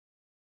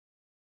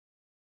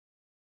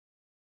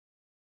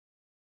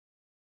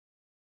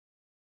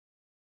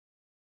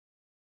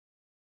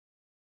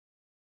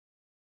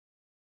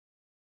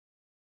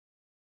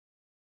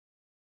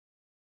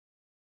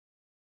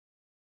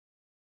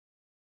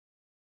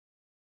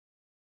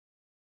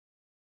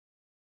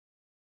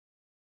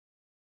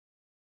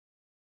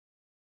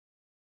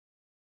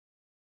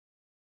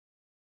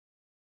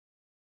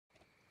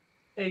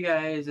Hey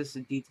guys, this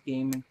is Deets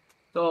Gaming.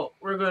 So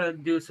we're gonna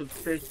do some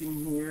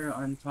fishing here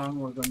on Tongue.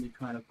 We're gonna be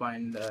trying to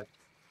find the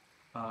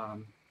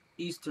um,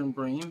 Eastern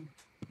Bream.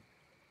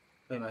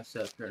 Play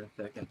myself here in a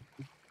second.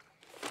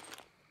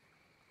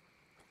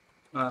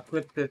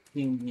 Clip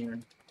 15 here.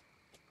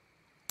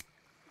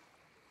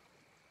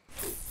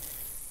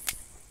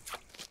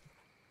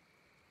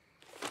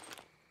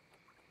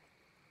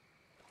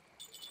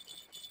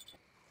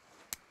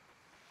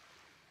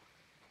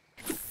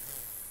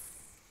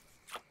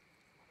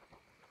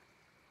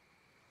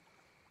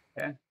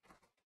 Okay.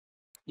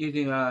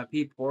 Using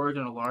Coords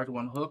and a large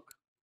one hook,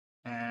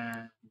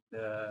 and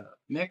the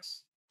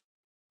mix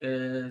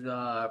is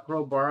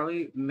Pro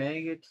Barley,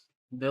 maggots,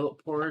 billet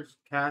porridge,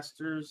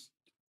 casters,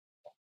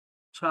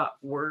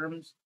 chopped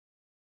worms,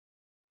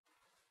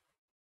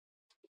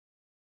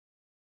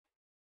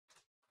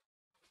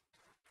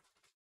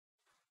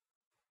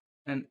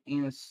 and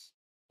anise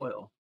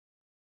oil.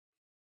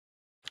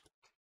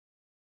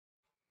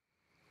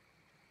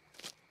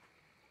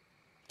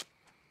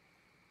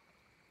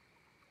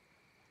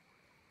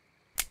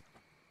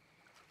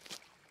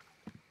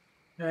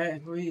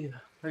 Alright,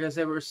 like I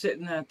said, we're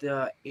sitting at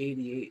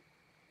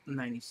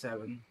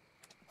 88.97,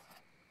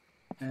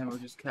 and we're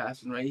just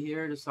casting right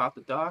here just off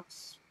the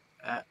docks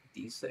at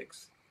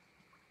D6.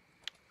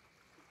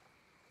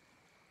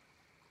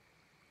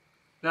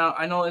 Now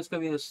I know it's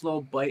gonna be a slow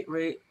bite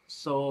rate,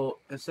 so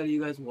instead of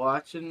you guys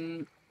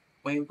watching,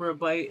 waiting for a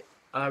bite,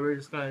 we're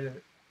just gonna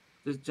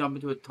just jump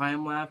into a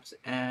time lapse,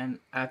 and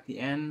at the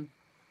end,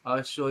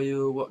 I'll show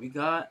you what we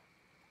got.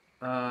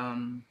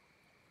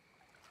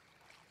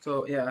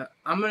 So yeah,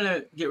 I'm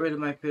gonna get rid of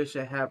my fish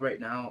I have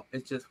right now.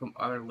 It's just from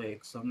other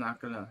lakes, so I'm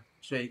not gonna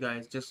show you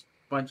guys just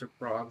a bunch of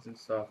frogs and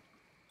stuff.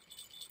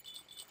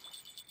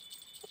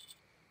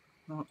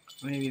 Well,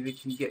 maybe we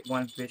can get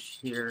one fish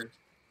here.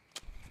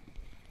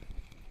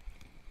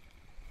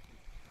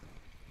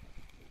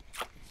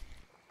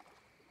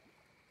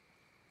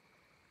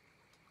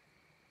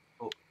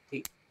 Oh,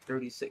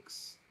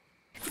 8:36.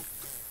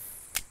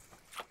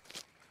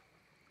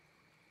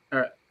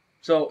 Alright,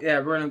 so yeah,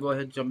 we're gonna go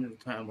ahead and jump into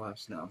the time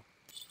lapse now.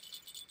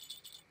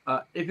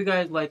 If you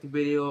guys like the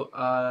video,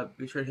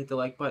 be sure to hit the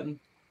like button.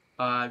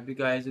 If you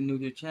guys are new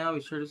to the channel,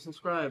 be sure to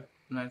subscribe.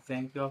 And I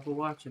thank y'all for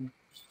watching.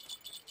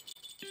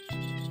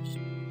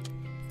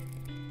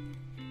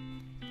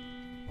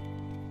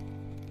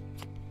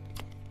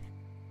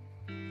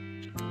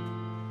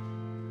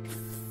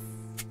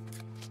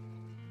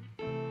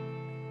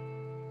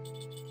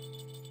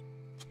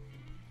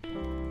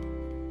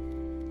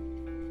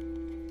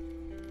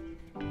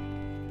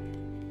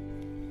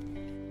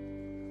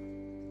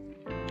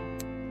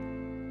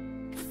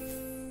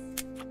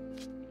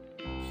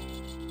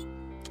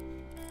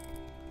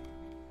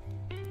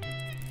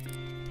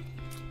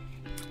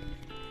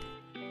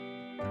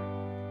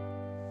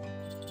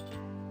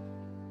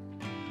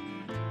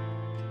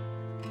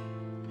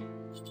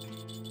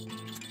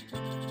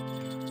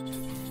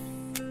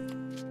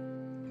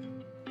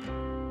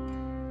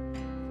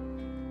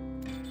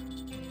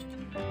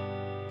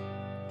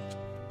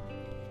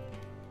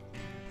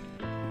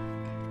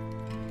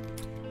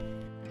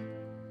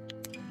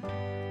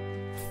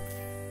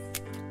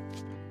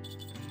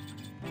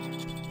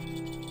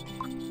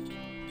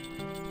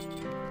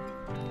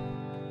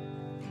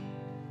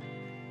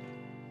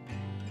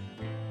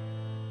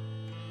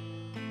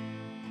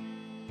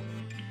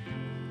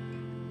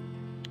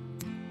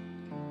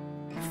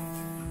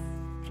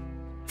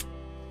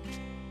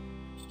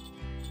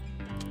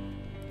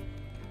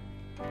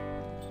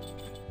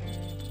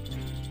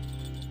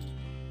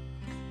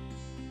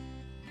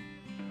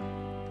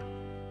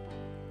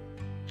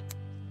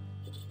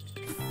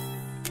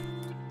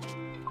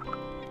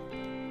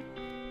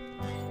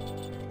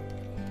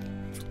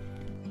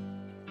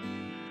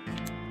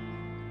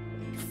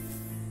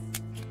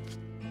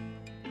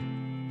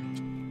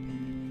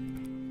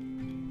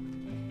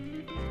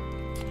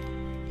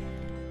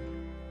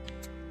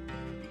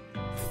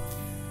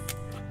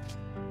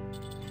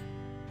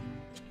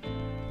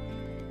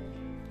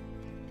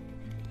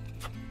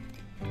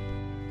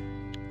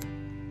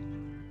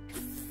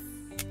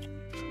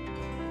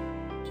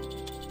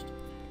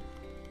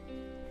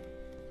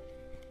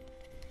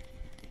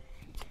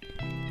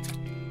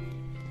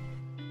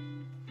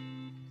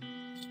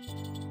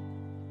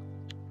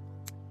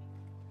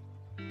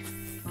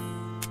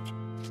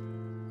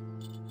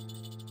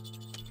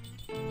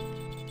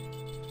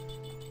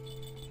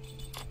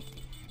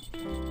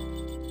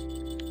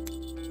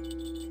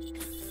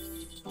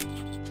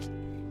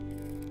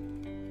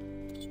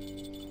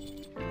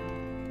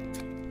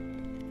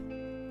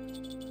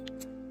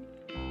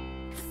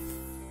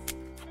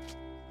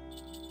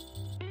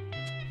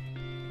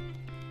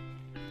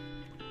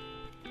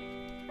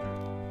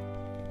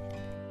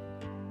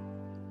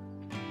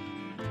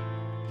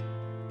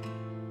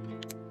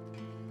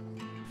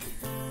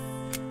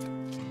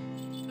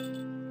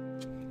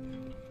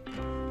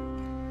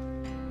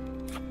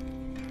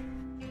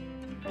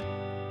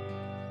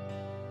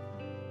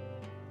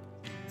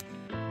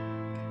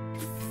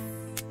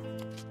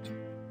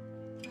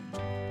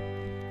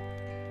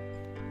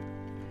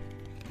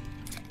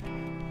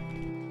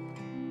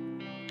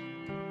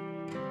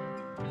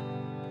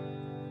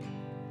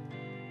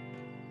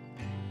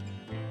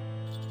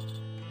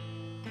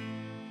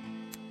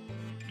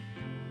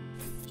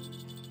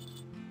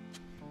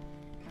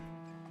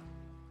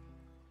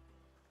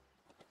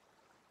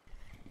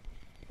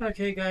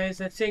 Okay,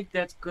 guys, I think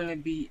that's gonna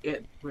be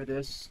it for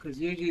this, because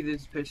usually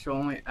this fish are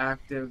only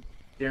active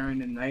during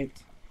the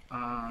night,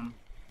 um,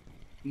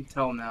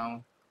 until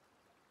now.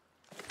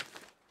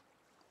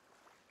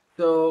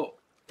 So,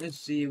 let's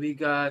see, we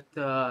got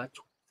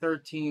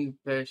 13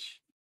 fish,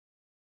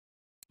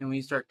 and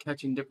we start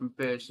catching different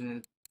fish, and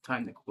it's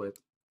time to quit.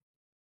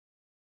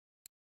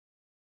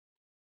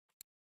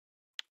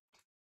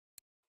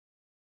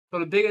 So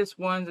the biggest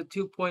one's a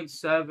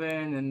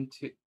 2.7, and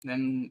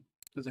then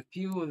there's a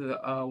few of the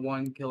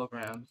 1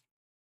 kilograms,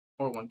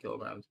 or 1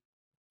 kilograms.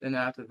 Then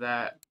after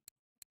that,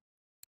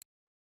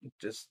 it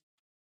just,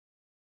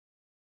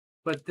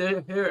 but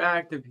they're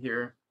active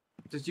here.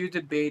 Just use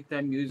the bait that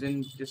I'm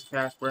using, just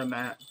cast where I'm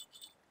at,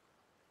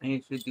 and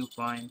you should do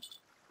fine.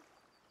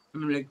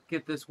 I'm gonna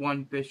get this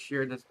one fish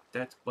here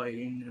that's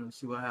biting, and we'll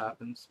see what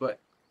happens. But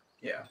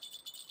yeah.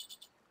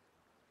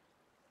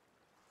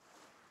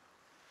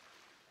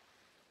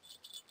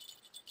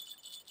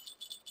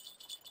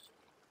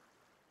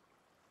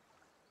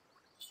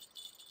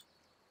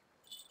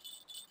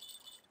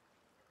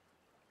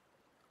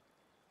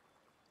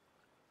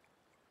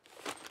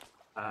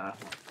 Uh,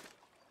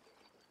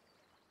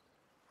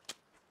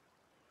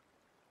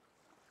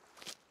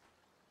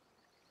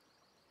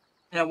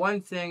 yeah, one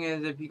thing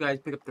is if you guys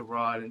pick up the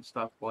rod and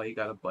stuff while you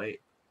got a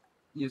bite,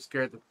 you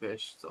scare the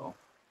fish. So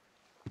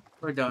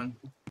we're done.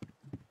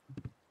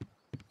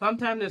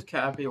 Sometimes there's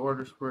cafe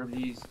orders for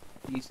these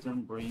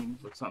Eastern breams,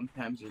 but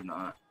sometimes they're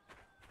not.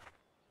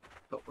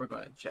 But we're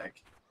gonna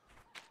check.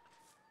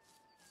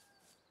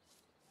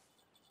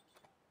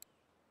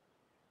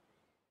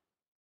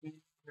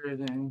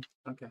 Everything.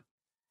 Okay.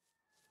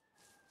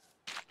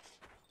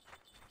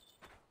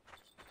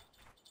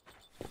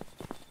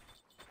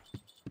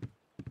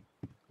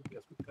 I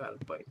guess we got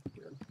a bite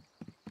here.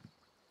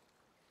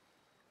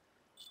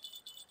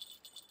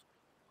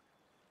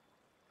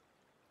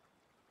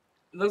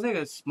 It looks like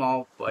a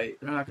small bite.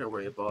 We're not gonna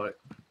worry about it.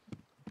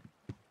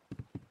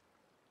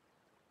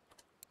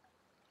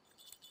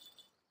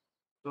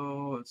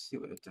 So let's see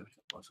what the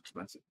most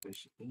expensive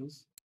fish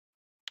is.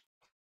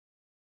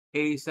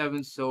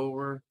 87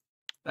 silver.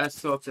 That's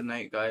still up to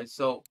night, guys.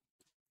 So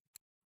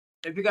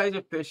if you guys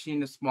are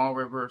fishing a small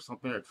river or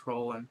something or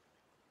trolling,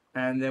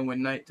 and then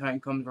when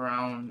nighttime comes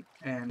around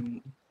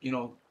and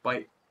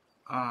bite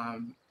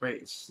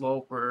right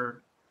slope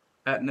or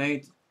at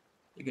night,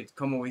 you could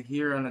come over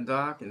here on the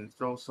dock and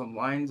throw some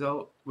lines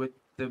out with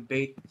the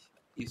bait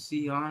you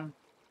see on,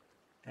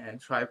 and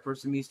try for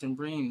some Eastern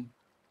bream.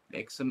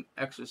 Make some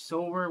extra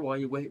silver while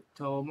you wait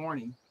till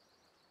morning.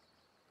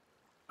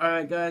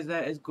 Alright guys,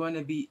 that is going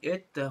to be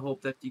it. I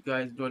hope that you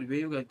guys enjoyed the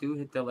video. You guys do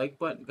hit the like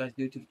button. If you guys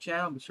new to the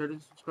channel, be sure to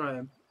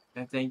subscribe.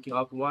 And thank you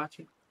all for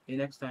watching. See you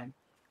next time.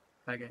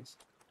 Bye guys.